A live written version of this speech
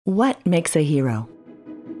What makes a hero?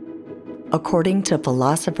 According to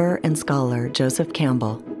philosopher and scholar Joseph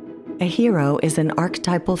Campbell, a hero is an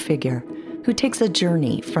archetypal figure who takes a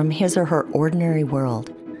journey from his or her ordinary world,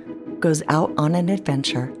 goes out on an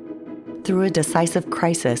adventure, through a decisive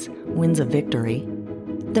crisis wins a victory,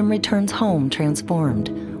 then returns home transformed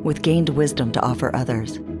with gained wisdom to offer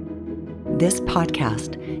others. This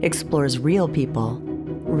podcast explores real people,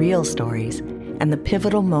 real stories, and the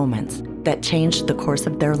pivotal moments that changed the course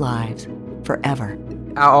of their lives forever.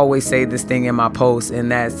 I always say this thing in my posts,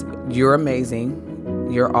 and that's, you're amazing,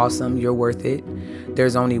 you're awesome, you're worth it.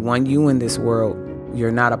 There's only one you in this world.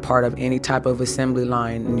 You're not a part of any type of assembly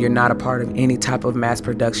line, and you're not a part of any type of mass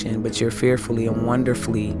production, but you're fearfully and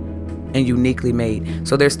wonderfully and uniquely made.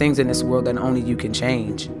 So there's things in this world that only you can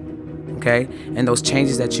change, okay? And those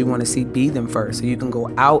changes that you want to see, be them first, so you can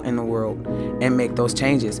go out in the world and make those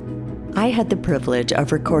changes. I had the privilege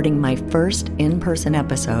of recording my first in-person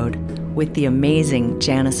episode with the amazing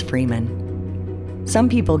Janice Freeman. Some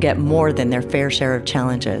people get more than their fair share of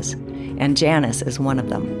challenges, and Janice is one of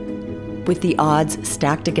them. With the odds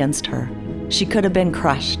stacked against her, she could have been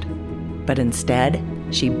crushed, but instead,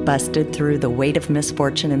 she busted through the weight of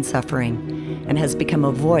misfortune and suffering and has become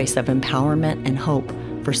a voice of empowerment and hope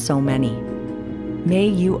for so many. May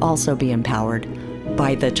you also be empowered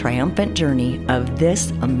by the triumphant journey of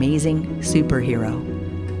this amazing superhero.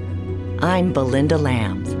 I'm Belinda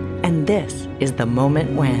Lambs, and this is The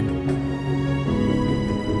Moment When.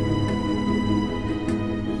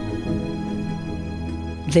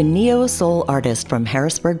 The neo-soul artist from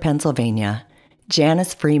Harrisburg, Pennsylvania,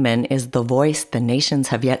 Janice Freeman is the voice the nations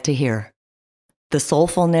have yet to hear. The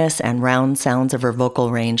soulfulness and round sounds of her vocal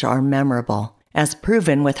range are memorable, as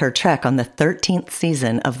proven with her trek on the 13th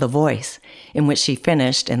season of The Voice, in which she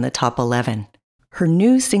finished in the top 11. Her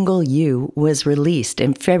new single, You, was released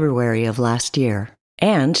in February of last year,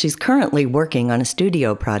 and she's currently working on a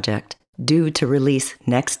studio project due to release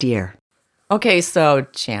next year. Okay, so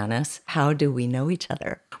Janice, how do we know each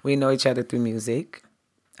other? We know each other through music.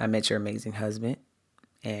 I met your amazing husband,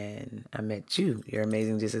 and I met you. You're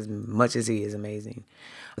amazing just as much as he is amazing.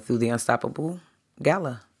 Through the Unstoppable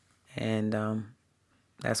Gala. And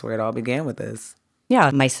that's where it all began with us. Yeah,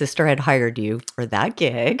 my sister had hired you for that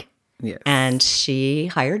gig. Yes. And she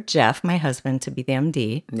hired Jeff, my husband, to be the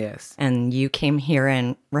MD. Yes. And you came here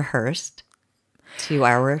and rehearsed to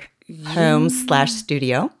our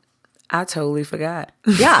home/studio. I totally forgot.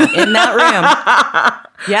 Yeah, in that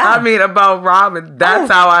room. Yeah. I mean, about Robin, that's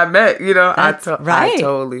how I met, you know. That's right. I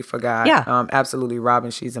totally forgot. Yeah. Absolutely,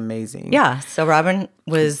 Robin, she's amazing. Yeah, so Robin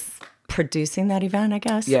was producing that event, I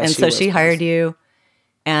guess. Yeah, and so she hired you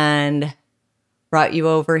and brought you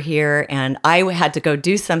over here, and I had to go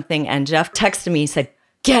do something, and Jeff texted me and said,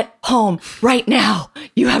 "Get home right now.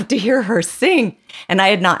 You have to hear her sing." And I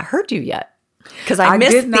had not heard you yet because I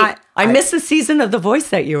missed the season of The Voice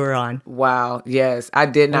that you were on. Wow, yes. I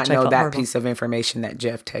did not know that horrible. piece of information that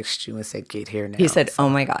Jeff texted you and said, "Get here now." He said, "Oh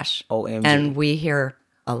my gosh." OMG. And we hear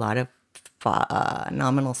a lot of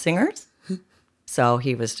phenomenal singers. So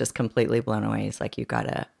he was just completely blown away. He's like, "You got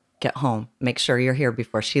to get home. Make sure you're here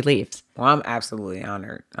before she leaves." Well, I'm absolutely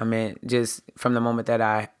honored. I mean, just from the moment that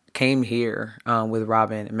I came here with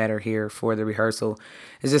Robin and met her here for the rehearsal,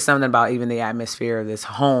 it's just something about even the atmosphere of this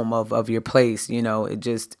home, of your place. You know, it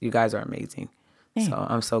just, you guys are amazing. Thanks. So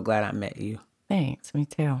I'm so glad I met you. Thanks. Me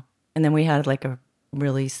too. And then we had like a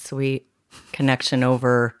really sweet connection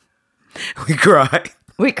over. We cried.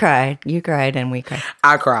 We cried. You cried and we cried.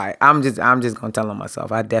 I cried. I'm just gonna tell on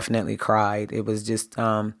myself. I definitely cried. It was just,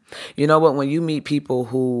 you know what? When you meet people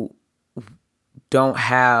who don't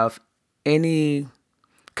have any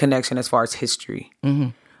connection as far as history,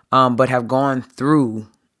 but have gone through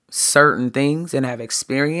certain things and have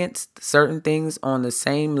experienced certain things on the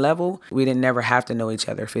same level, we didn't never have to know each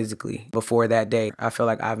other physically before that day. I feel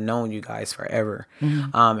like I've known you guys forever,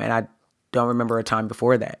 and I don't remember a time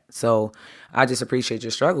before that. So I just appreciate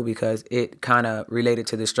your struggle because it kind of related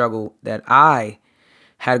to the struggle that I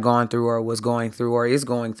had gone through or was going through or is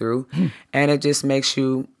going through. And it just makes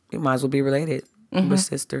you might as well be related. We're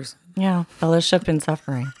sisters. Yeah. Fellowship in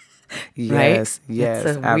suffering. Yes. Right? Yes.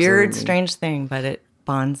 It's a absolutely. weird, strange thing, but it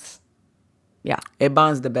bonds. Yeah. It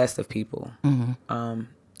bonds the best of people.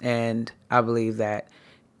 And I believe that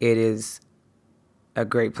it is a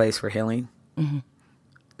great place for healing.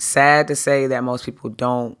 Sad to say that most people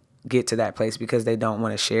don't get to that place because they don't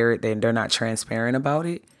want to share it. They're not transparent about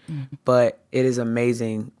it. But it is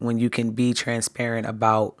amazing when you can be transparent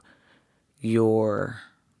about your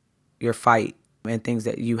fight and things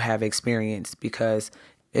that you have experienced, because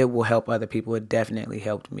it will help other people. It definitely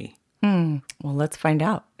helped me. Well, let's find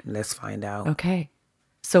out. Let's find out. Okay.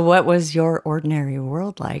 So what was your ordinary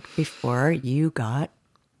world like before you got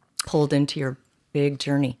pulled into your big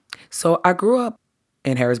journey? So I grew up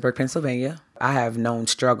in Harrisburg, Pennsylvania. I have known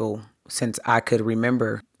struggle since I could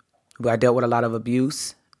remember. I dealt with a lot of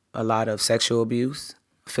abuse, a lot of sexual abuse,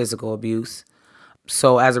 physical abuse.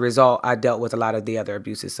 So as a result, I dealt with a lot of the other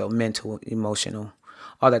abuses, so mental, emotional,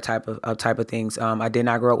 all that type of things. I did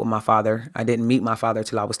not grow up with my father. I didn't meet my father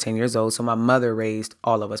till I was 10 years old. So my mother raised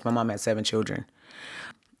all of us. My mom had 7 children,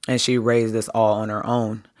 and she raised us all on her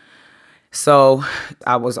own. So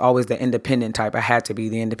I was always the independent type. I had to be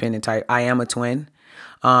the independent type. I am a twin,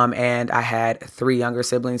 and I had 3 younger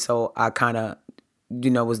siblings. So I kind of,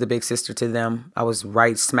 was the big sister to them. I was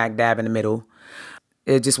right smack dab in the middle.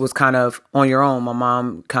 It just was kind of on your own. My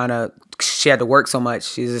mom she had to work so much.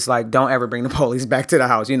 She's just like, don't ever bring the police back to the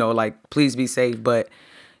house, like, please be safe. But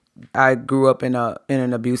I grew up in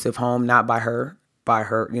an abusive home, not by her,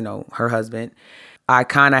 her husband. I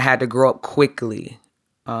kind of had to grow up quickly,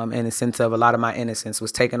 in the sense of a lot of my innocence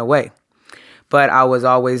was taken away. But I was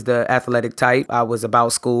always the athletic type. I was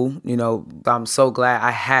about school. I'm so glad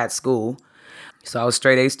I had school. So I was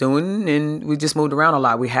straight A student, and we just moved around a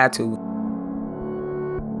lot. We had to.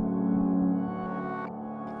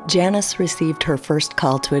 Janice received her first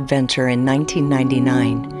call to adventure in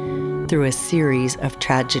 1999 through a series of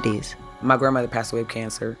tragedies. My grandmother passed away of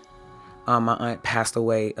cancer. My aunt passed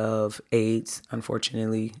away of AIDS,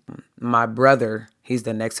 unfortunately. My brother, he's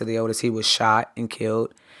the next to the oldest, he was shot and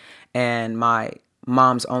killed. And my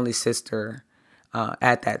mom's only sister,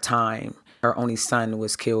 at that time, her only son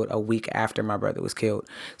was killed a week after my brother was killed.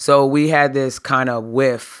 So we had this kind of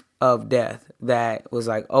whiff of death that was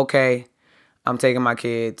like, okay, I'm taking my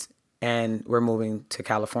kids and we're moving to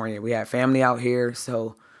California. We had family out here.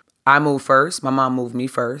 So I moved first. My mom moved me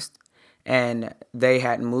first. And they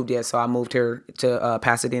hadn't moved yet, so I moved here to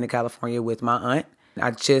Pasadena, California with my aunt.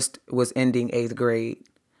 I just was ending 8th grade.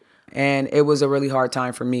 And it was a really hard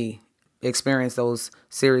time for me, experience those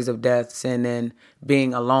series of deaths and then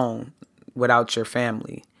being alone without your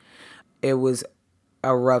family. It was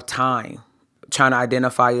a rough time, trying to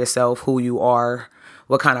identify yourself, who you are,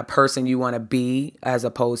 what kind of person you want to be, as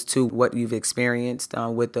opposed to what you've experienced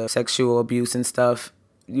with the sexual abuse and stuff.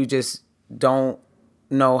 You just don't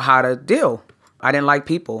know how to deal. I didn't like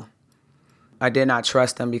people. I did not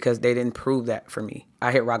trust them because they didn't prove that for me.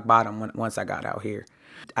 I hit rock bottom once I got out here.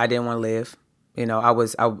 I didn't want to live. I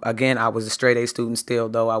was a straight A student still,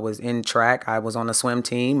 though. I was in track. I was on the swim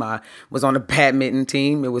team. I was on the badminton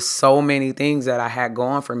team. It was so many things that I had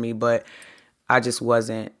going for me, but I just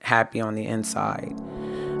wasn't happy on the inside.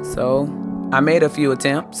 So I made a few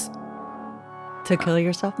attempts. To kill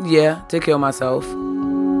yourself? Yeah, to kill myself.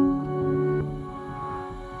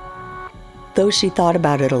 Though she thought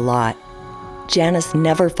about it a lot, Janice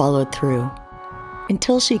never followed through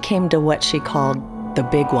until she came to what she called the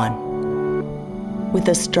big one. With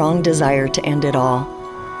a strong desire to end it all,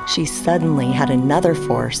 she suddenly had another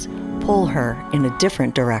force pull her in a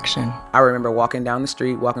different direction. I remember walking down the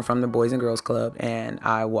street, walking from the Boys and Girls Club, and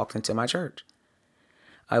I walked into my church.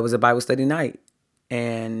 It was a Bible study night,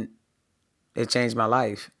 and it changed my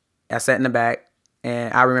life. I sat in the back,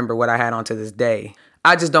 and I remember what I had on to this day.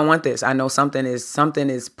 I just don't want this. I know something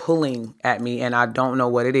is pulling at me, and I don't know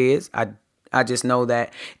what it is. I just know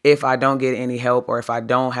that if I don't get any help or if I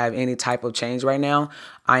don't have any type of change right now,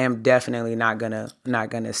 I am definitely not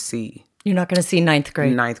gonna see. You're not gonna see ninth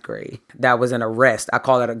grade. Ninth grade. That was an arrest. I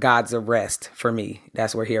call it a God's arrest for me.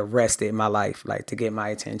 That's where he arrested my life, like to get my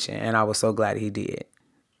attention, and I was so glad he did.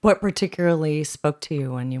 What particularly spoke to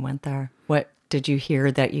you when you went there? What did you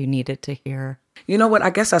hear that you needed to hear? You know what? I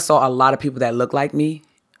guess I saw a lot of people that looked like me.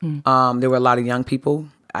 There were a lot of young people,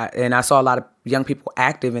 and I saw a lot of young people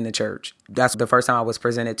active in the church. That's the first time I was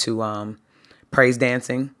presented to praise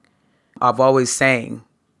dancing. I've always sang,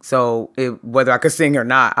 so whether I could sing or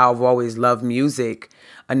not, I've always loved music.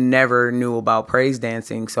 I never knew about praise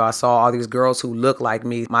dancing, so I saw all these girls who looked like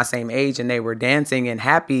me, my same age, and they were dancing and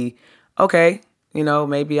happy. Okay,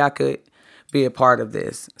 maybe I could be a part of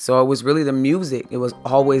this. So it was really the music. It was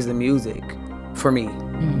always the music for me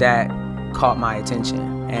that caught my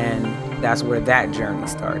attention. And that's where that journey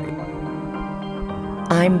started.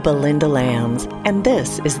 I'm Belinda Lambs, and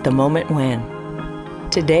this is The Moment When.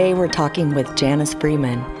 Today we're talking with Janice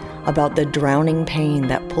Freeman about the drowning pain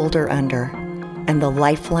that pulled her under and the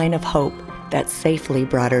lifeline of hope that safely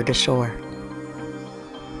brought her to shore.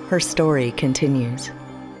 Her story continues.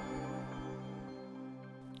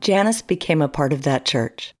 Janice became a part of that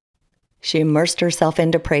church. She immersed herself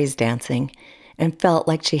into praise dancing and felt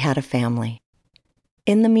like she had a family.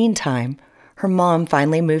 In the meantime, her mom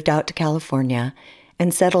finally moved out to California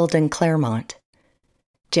and settled in Claremont.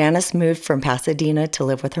 Janice moved from Pasadena to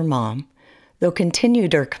live with her mom, though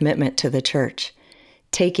continued her commitment to the church,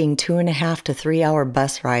 taking 2.5 to 3 hour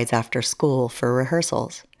bus rides after school for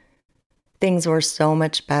rehearsals. Things were so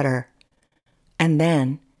much better. And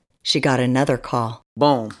then she got another call.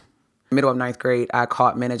 Boom. Middle of 9th grade, I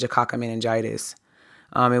caught meningococcal meningitis.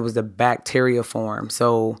 It was the bacteria form.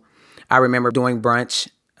 So I remember doing brunch,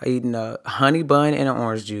 eating a honey bun and an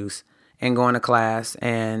orange juice and going to class.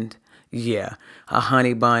 And yeah, a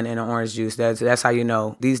honey bun and an orange juice. That's how you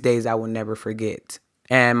know. These days I will never forget.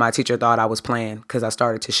 And my teacher thought I was playing because I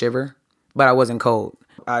started to shiver, but I wasn't cold.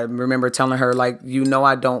 I remember telling her, like,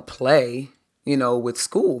 I don't play, with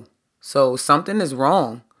school. So something is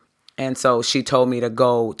wrong. And so she told me to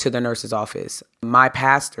go to the nurse's office. My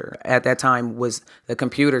pastor at that time was the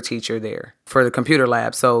computer teacher there for the computer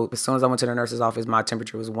lab. So as soon as I went to the nurse's office, my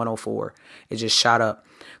temperature was 104. It just shot up.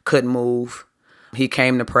 Couldn't move. He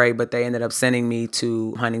came to pray, but they ended up sending me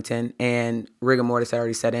to Huntington, and rigor mortis had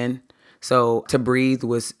already set in. So to breathe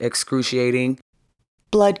was excruciating.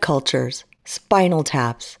 Blood cultures, spinal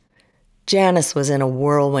taps. Janice was in a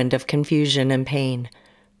whirlwind of confusion and pain,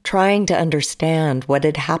 trying to understand what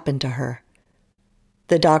had happened to her.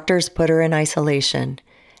 The doctors put her in isolation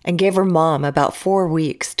and gave her mom about 4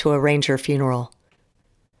 weeks to arrange her funeral.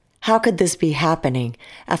 How could this be happening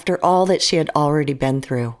after all that she had already been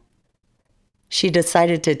through? She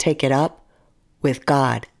decided to take it up with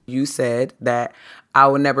God. You said that I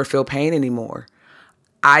would never feel pain anymore.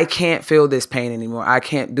 I can't feel this pain anymore. I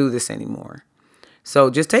can't do this anymore. So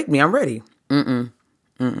just take me. I'm ready.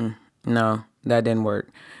 No, that didn't work.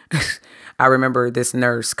 I remember this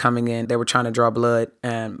nurse coming in. They were trying to draw blood,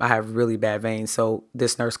 and I have really bad veins. So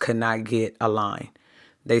this nurse could not get a line.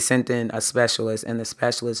 They sent in a specialist, and the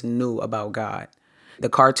specialist knew about God. The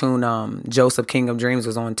cartoon Joseph, King of Dreams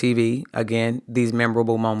was on TV. Again, these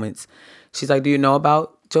memorable moments. She's like, do you know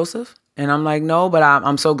about Joseph? And I'm like, no, but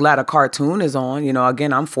I'm so glad a cartoon is on.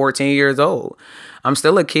 Again, I'm 14 years old. I'm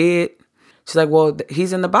still a kid. She's like, well,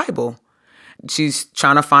 he's in the Bible. She's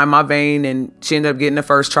trying to find my vein, and she ended up getting the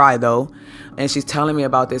first try, though. And she's telling me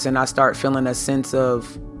about this, and I start feeling a sense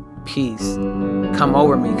of peace come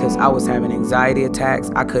over me because I was having anxiety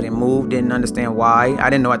attacks. I couldn't move, didn't understand why.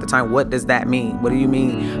 I didn't know at the time, what does that mean? What do you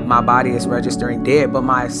mean my body is registering dead, but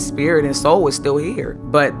my spirit and soul is still here?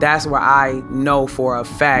 But that's where I know for a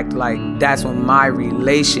fact, like, that's when my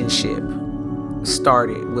relationship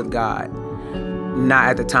started with God. Not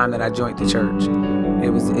at the time that I joined the church. It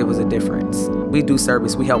was a difference. We do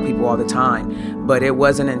service, we help people all the time, but it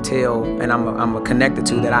wasn't until, and I'm connected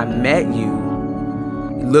to, that I met you,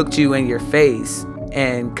 looked you in your face,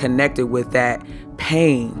 and connected with that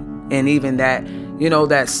pain and even that,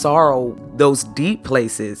 that sorrow, those deep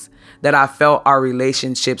places that I felt our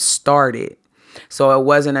relationship started. So it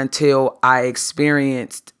wasn't until I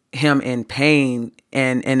experienced him in pain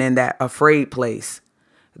and in that afraid place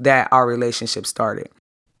that our relationship started.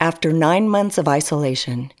 After 9 months of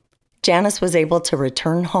isolation, Janice was able to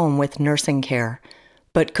return home with nursing care,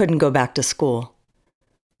 but couldn't go back to school.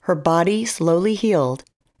 Her body slowly healed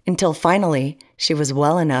until finally she was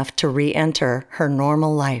well enough to re-enter her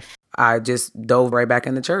normal life. I just dove right back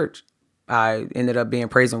in the church. I ended up being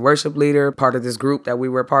praise and worship leader, part of this group that we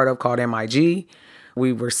were a part of called MIG.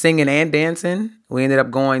 We were singing and dancing. We ended up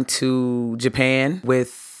going to Japan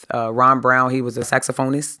with Ron Brown. He was a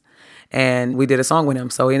saxophonist. And we did a song with him.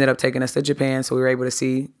 So he ended up taking us to Japan. So we were able to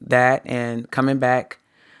see that and coming back.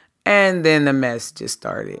 And then the mess just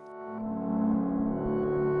started.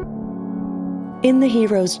 In the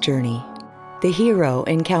hero's journey, the hero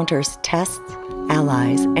encounters tests,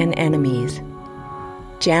 allies, and enemies.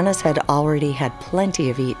 Janice had already had plenty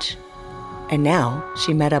of each. And now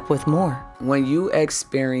she met up with more. When you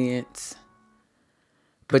experience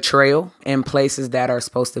betrayal in places that are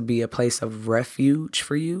supposed to be a place of refuge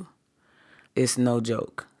for you, it's no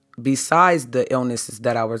joke. Besides the illnesses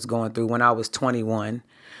that I was going through, when I was 21,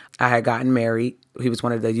 I had gotten married. He was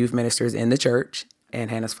one of the youth ministers in the church, and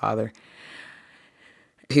Hannah's father.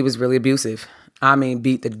 He was really abusive. I mean,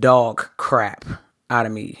 beat the dog crap out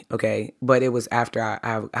of me, okay? But it was after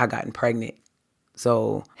I gotten pregnant.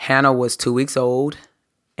 So Hannah was 2 weeks old,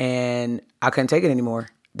 and I couldn't take it anymore.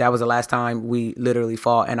 That was the last time we literally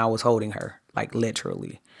fought, and I was holding her, like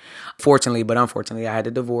literally. Fortunately, but unfortunately, I had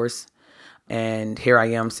to divorce. And here I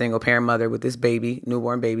am, single parent mother with this baby,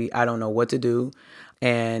 newborn baby. I don't know what to do.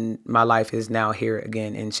 And my life is now here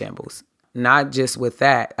again in shambles. Not just with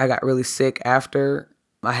that, I got really sick after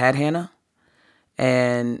I had Hannah,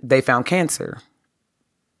 and they found cancer.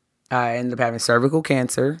 I ended up having cervical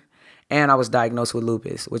cancer, and I was diagnosed with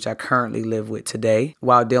lupus, which I currently live with today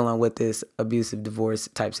while dealing with this abusive divorce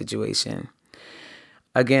type situation.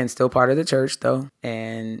 Again, still part of the church though.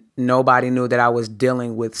 And nobody knew that I was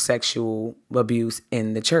dealing with sexual abuse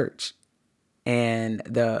in the church. And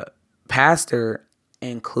the pastor,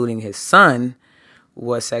 including his son,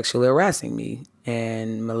 was sexually harassing me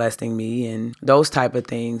and molesting me and those type of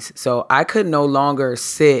things. So I could no longer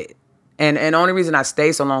sit. And the only reason I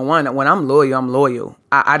stay so long, one, when I'm loyal, I'm loyal.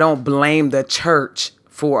 I don't blame the church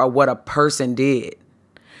for what a person did.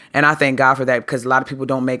 And I thank God for that, because a lot of people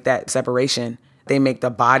don't make that separation. They make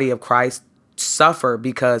the body of Christ suffer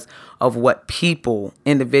because of what people,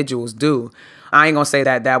 individuals do. I ain't gonna say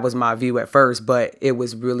that that was my view at first, but it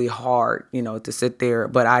was really hard, to sit there.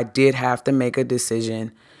 But I did have to make a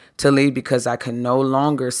decision to leave, because I could no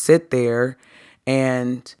longer sit there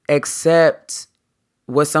and accept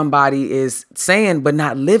what somebody is saying but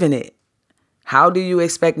not living it. How do you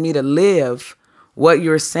expect me to live what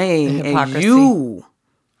you're saying and you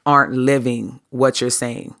aren't living what you're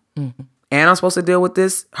saying? Mm-hmm. And I'm supposed to deal with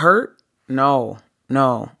this hurt? No.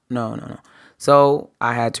 So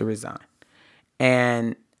I had to resign.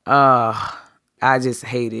 And I just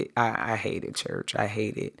hate it. I hated church. I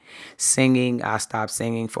hated singing. I stopped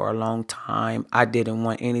singing for a long time. I didn't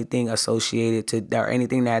want anything associated to, or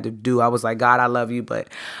anything that had to do. I was like, God, I love you, but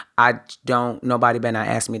nobody better not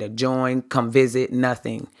ask me to join, come visit,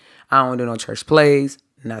 nothing. I don't do no church plays,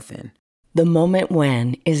 nothing. The moment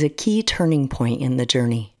when is a key turning point in the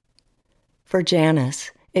journey. For Janice,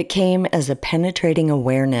 it came as a penetrating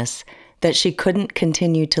awareness that she couldn't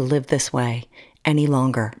continue to live this way any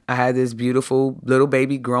longer. I had this beautiful little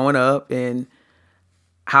baby growing up, and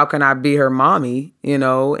how can I be her mommy,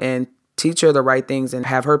 and teach her the right things and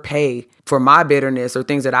have her pay for my bitterness or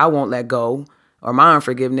things that I won't let go or my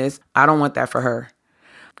unforgiveness? I don't want that for her.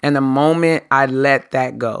 And the moment I let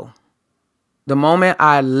that go, the moment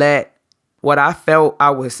I let what I felt I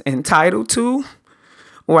was entitled to,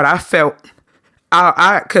 what I felt,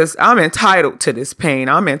 because I'm entitled to this pain.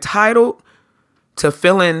 I'm entitled to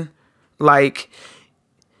feeling like,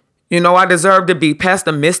 I deserve to be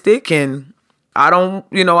pessimistic, and I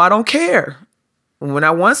don't care.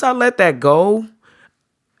 Once I let that go,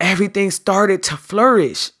 everything started to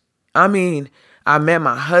flourish. I mean, I met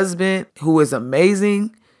my husband, who is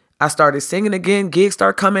amazing. I started singing again. Gigs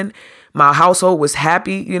started coming. My household was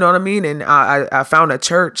happy, you know what I mean? And I found a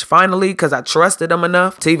church finally, because I trusted them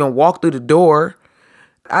enough to even walk through the door.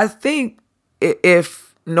 I think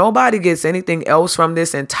if nobody gets anything else from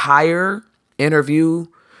this entire interview,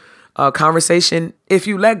 conversation, if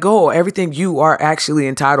you let go of everything you are actually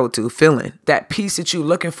entitled to feeling, that peace that you're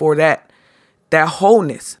looking for, that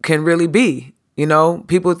wholeness can really be,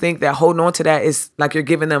 people think that holding on to that is like you're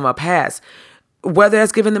giving them a pass. Whether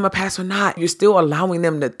that's giving them a pass or not, you're still allowing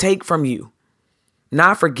them to take from you.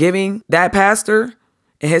 Not forgiving that pastor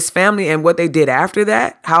and his family and what they did after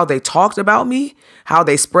that, how they talked about me, how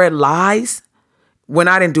they spread lies when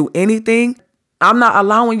I didn't do anything. I'm not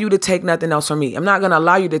allowing you to take nothing else from me. I'm not going to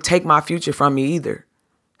allow you to take my future from me either.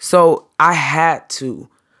 So I had to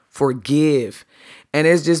forgive. And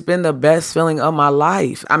it's just been the best feeling of my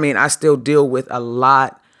life. I mean, I still deal with a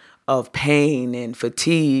lot of pain and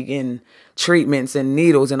fatigue and treatments and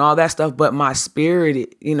needles and all that stuff. But my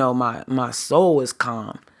spirit, my soul is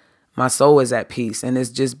calm. My soul is at peace. And it's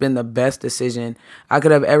just been the best decision I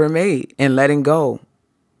could have ever made in letting go.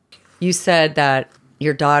 You said that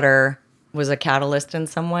your daughter was a catalyst in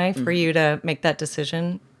some way for you to make that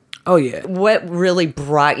decision. Oh, yeah. What really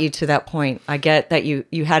brought you to that point? I get that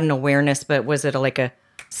you had an awareness, but was it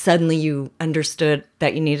suddenly you understood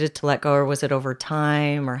that you needed to let go, or was it over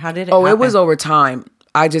time, or how did it happen? It was over time.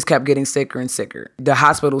 I just kept getting sicker and sicker. The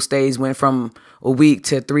hospital stays went from a week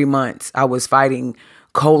to 3 months. I was fighting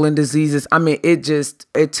colon diseases. I mean,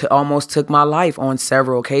 it almost took my life on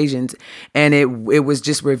several occasions. And it was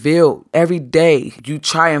just revealed every day. You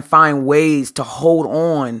try and find ways to hold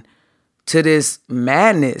on to this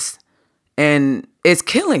madness, and it's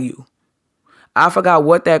killing you. I forgot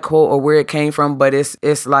what that quote or where it came from, but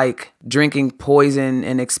it's like drinking poison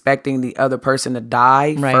and expecting the other person to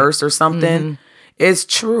die first or something. Mm-hmm. It's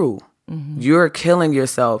true. Mm-hmm. You're killing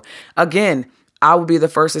yourself. Again, I would be the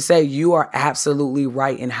first to say you are absolutely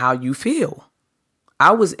right in how you feel.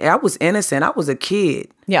 I was innocent. I was a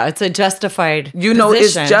kid. Yeah, it's a justified position.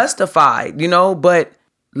 It's justified, but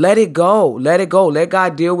let it go. Let it go. Let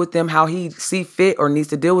God deal with them how he see fit or needs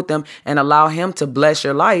to deal with them, and allow him to bless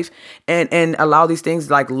your life and allow these things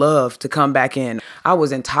like love to come back in. I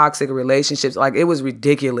was in toxic relationships. Like, it was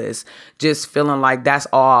ridiculous, just feeling like that's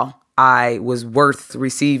all I was worth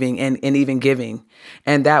receiving and even giving.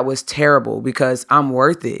 And that was terrible, because I'm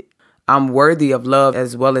worth it. I'm worthy of love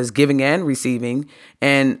as well as giving and receiving.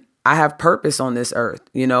 And I have purpose on this earth,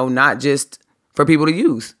 not just for people to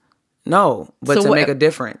use. No, but So to make a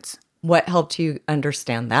difference. What helped you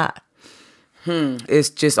understand that? It's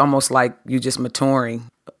just almost like you just maturing.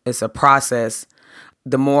 It's a process.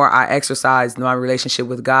 The more I exercise my relationship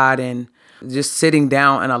with God and just sitting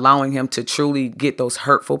down and allowing him to truly get those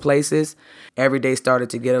hurtful places, every day started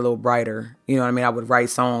to get a little brighter. You know what I mean? I would write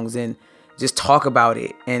songs and just talk about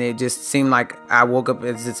it. And it just seemed like I woke up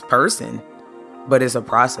as this person. But it's a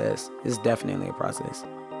process. It's definitely a process.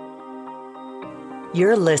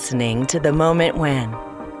 You're listening to The Moment When.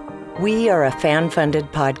 We are a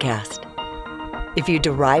fan-funded podcast. If you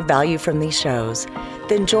derive value from these shows,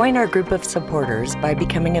 then join our group of supporters by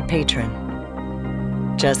becoming a patron.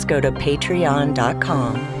 Just go to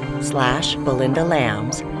patreon.com/Belinda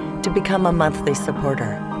Lambs to become a monthly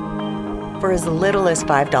supporter. For as little as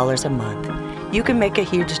 $5 a month, you can make a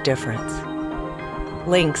huge difference.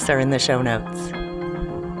 Links are in the show notes.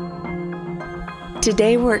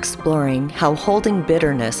 Today we're exploring how holding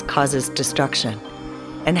bitterness causes destruction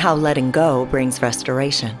and how letting go brings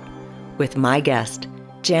restoration with my guest,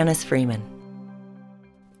 Janice Freeman.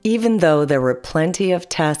 Even though there were plenty of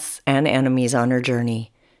tests and enemies on her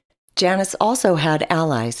journey, Janice also had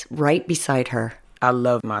allies right beside her. I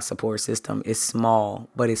love my support system. It's small,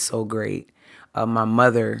 but it's so great. My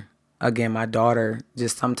mother, again, my daughter,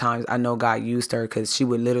 just sometimes I know God used her because she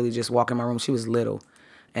would literally just walk in my room. She was little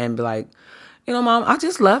and be like, Mom, I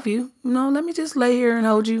just love you. Let me just lay here and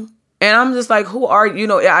hold you. And I'm just like, who are you?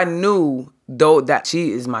 I knew, though, that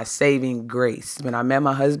she is my saving grace. When I met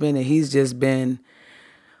my husband, and he's just been,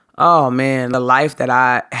 oh, man, the life that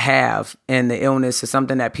I have and the illness is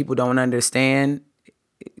something that people don't understand.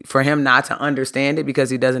 For him not to understand it because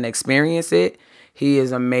he doesn't experience it, he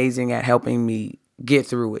is amazing at helping me get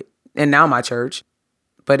through it. And now my church.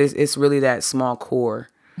 But it's really that small core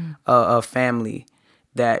of family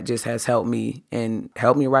that just has helped me and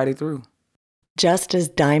helped me ride it through. Just as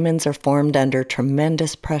diamonds are formed under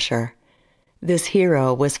tremendous pressure, this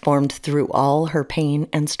hero was formed through all her pain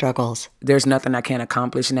and struggles. There's nothing I can't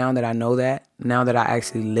accomplish now that I know that, now that I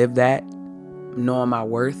actually live that, knowing my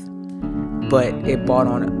worth. But it brought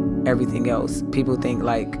on everything else. People think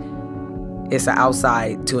like it's an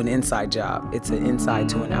outside to an inside job. It's an inside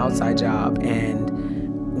to an outside job.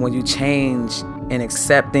 And when you change and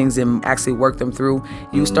accept things and actually work them through,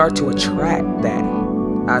 you start to attract that.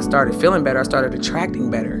 I started feeling better. I started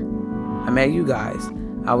attracting better. I met you guys.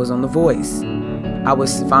 I was on The Voice. I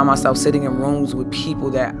found myself sitting in rooms with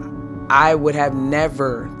people that I would have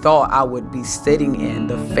never thought I would be sitting in.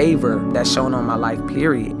 The favor that's shown on my life,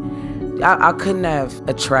 period. I couldn't have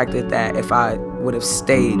attracted that if I would have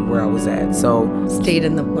stayed where I was at. So stayed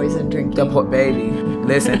in the poison drinking. Baby,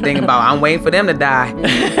 listen, think about it. I'm waiting for them to die.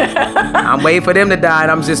 I'm waiting for them to die,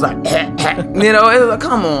 and I'm just like, it's like,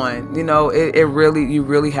 come on. It really, you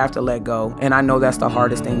really have to let go. And I know that's the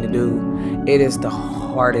hardest thing to do. It is the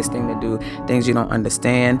hardest thing to do. Things you don't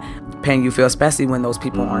understand, pain you feel, especially when those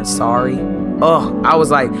people aren't sorry. Oh, I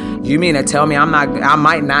was like, you mean to tell me I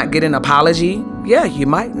might not get an apology? Yeah, you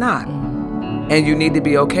might not. And you need to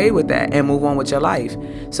be okay with that and move on with your life.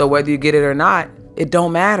 So whether you get it or not, it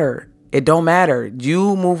don't matter. It don't matter.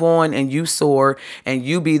 You move on and you soar and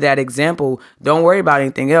you be that example. Don't worry about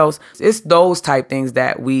anything else. It's those type things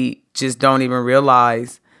that we just don't even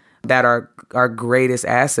realize that are our greatest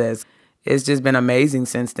assets. It's just been amazing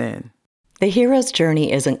since then. The hero's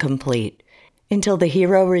journey isn't complete until the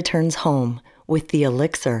hero returns home with the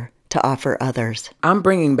elixir to offer others. I'm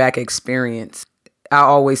bringing back experience. I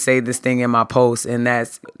always say this thing in my posts, and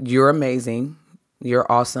that's, you're amazing, you're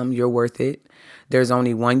awesome, you're worth it. There's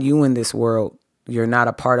only one you in this world. You're not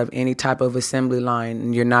a part of any type of assembly line,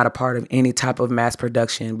 and you're not a part of any type of mass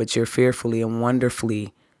production, but you're fearfully and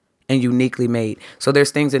wonderfully and uniquely made. So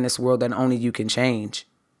there's things in this world that only you can change,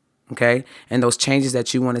 okay? And those changes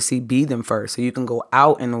that you want to see, be them first, so you can go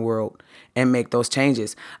out in the world and make those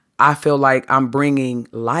changes. I feel like I'm bringing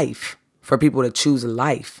life for people to choose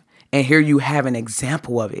life. And here you have an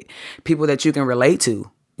example of it. People that you can relate to.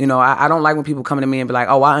 I don't like when people come to me and be like,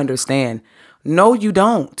 oh, I understand. No, you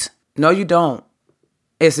don't. No, you don't.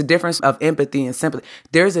 It's a difference of empathy and sympathy.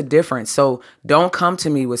 There's a difference. So don't come to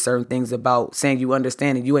me with certain things about saying you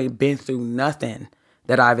understand and you ain't been through nothing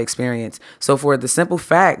that I've experienced. So for the simple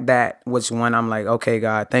fact that, which one I'm like, okay,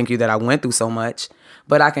 God, thank you that I went through so much.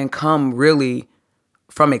 But I can come really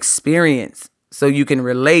from experience so you can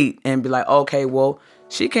relate and be like, okay, well,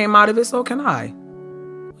 she came out of it, so can I.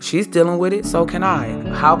 She's dealing with it, so can I.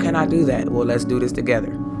 How can I do that? Well, let's do this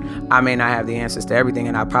together. I may not have the answers to everything,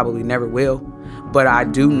 and I probably never will. But I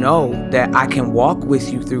do know that I can walk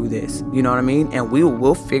with you through this. You know what I mean? And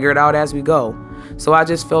we'll figure it out as we go. So I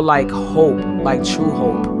just feel like hope, like true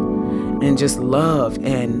hope. and just love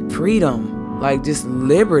and freedom, like just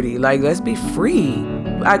liberty. Like, let's be free.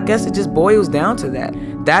 I guess it just boils down to that.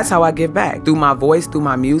 That's how I give back, through my voice, through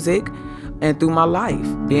my music, and through my life.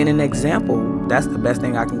 Being an example, that's the best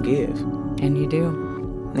thing I can give. And you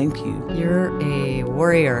do. Thank you. You're a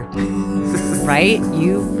warrior, right?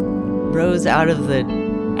 You rose out of the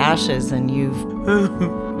ashes and you've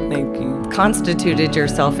Thank you. constituted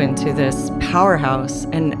yourself into this powerhouse.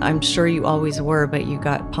 And I'm sure you always were, but you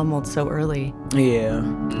got pummeled so early. Yeah.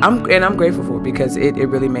 I'm grateful for it because it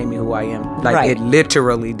really made me who I am. Like, Right. It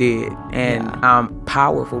literally did. And Yeah. I'm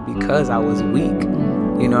powerful because I was weak.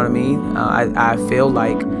 You know what I mean? I feel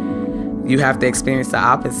like you have to experience the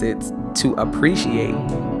opposites to appreciate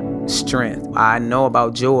strength. I know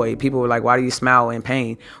about joy. People were like, why do you smile in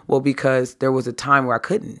pain? Well, because there was a time where I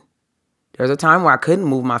couldn't. There was a time where I couldn't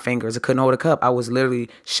move my fingers. I couldn't hold a cup. I was literally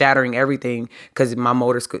shattering everything because my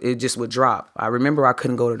motors, it just would drop. I remember I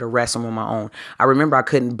couldn't go to the restroom on my own. I remember I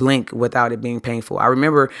couldn't blink without it being painful. I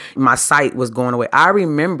remember my sight was going away. I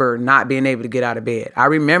remember not being able to get out of bed. I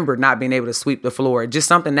remember not being able to sweep the floor. Just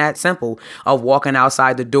something that simple of walking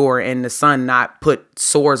outside the door and the sun not put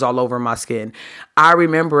sores all over my skin. I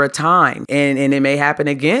remember a time, and it may happen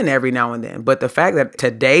again every now and then. But the fact that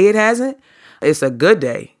today it hasn't, it's a good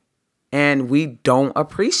day. And we don't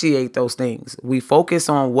appreciate those things. We focus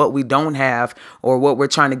on what we don't have or what we're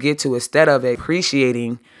trying to get to instead of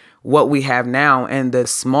appreciating what we have now and the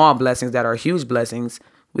small blessings that are huge blessings.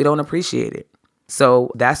 We don't appreciate it.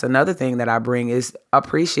 So that's another thing that I bring is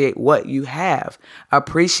appreciate what you have.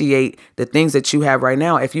 Appreciate the things that you have right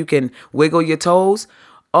now. If you can wiggle your toes,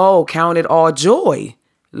 count it all joy.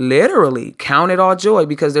 Literally count it all joy,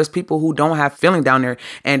 because there's people who don't have feeling down there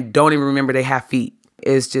and don't even remember they have feet.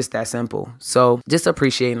 It's just that simple. So just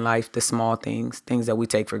appreciating life, the small things that we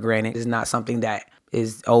take for granted is not something that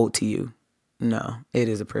is owed to you. No, it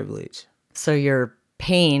is a privilege. So your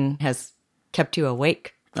pain has kept you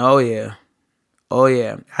awake. Oh, yeah. Oh,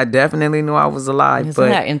 yeah. I definitely knew I was alive. Isn't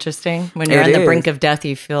that interesting? When you're on the brink of death,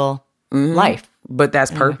 you feel life. But that's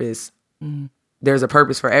purpose. Mm-hmm. There's a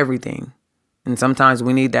purpose for everything. And sometimes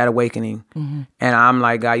we need that awakening. Mm-hmm. And I'm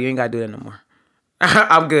like, God, you ain't got to do that no more.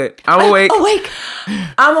 I'm good. I'm awake.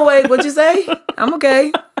 I'm awake. What'd you say? I'm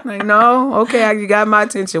okay. Like, no. Okay, you got my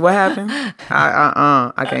attention. What happened?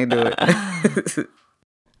 I can't do it.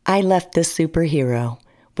 I left this superhero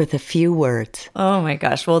with a few words. Oh my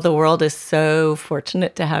gosh. Well, the world is so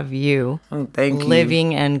fortunate to have you. Thank you.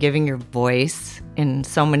 Living and giving your voice in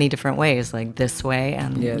so many different ways, like this way.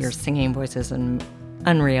 And your singing voice is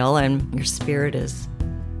unreal, and your spirit is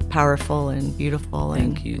powerful and beautiful.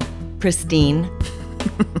 Thank you. Pristine.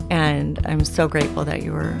 And I'm so grateful that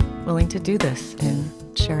you were willing to do this and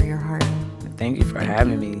share your heart. Thank you for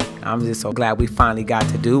having me. I'm just so glad we finally got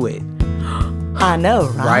to do it. I know,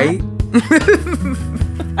 right?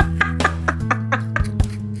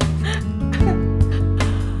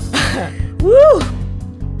 Woo!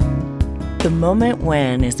 The Moment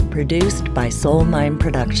When is produced by Soul Mind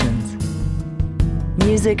Productions.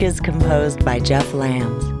 Music is composed by Jeff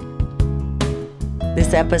Lambs.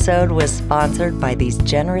 This episode was sponsored by these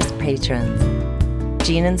generous patrons,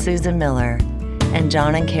 Gene and Susan Miller, and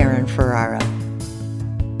John and Karen Ferrara.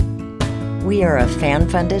 We are a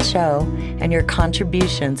fan-funded show, and your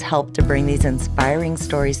contributions help to bring these inspiring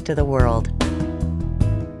stories to the world.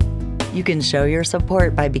 You can show your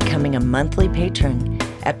support by becoming a monthly patron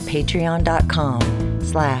at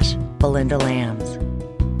patreon.com/Belinda Lambs.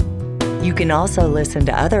 You can also listen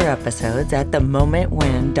to other episodes at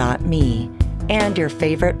themomentwhen.me and your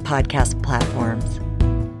favorite podcast platforms.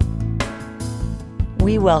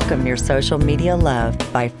 We welcome your social media love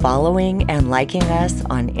by following and liking us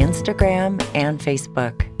on Instagram and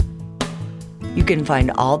Facebook. You can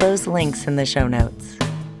find all those links in the show notes.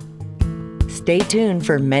 Stay tuned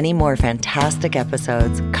for many more fantastic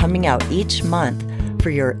episodes coming out each month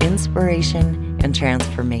for your inspiration and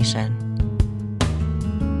transformation.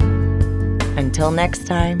 Until next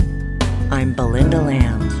time, I'm Belinda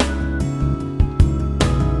Lambs.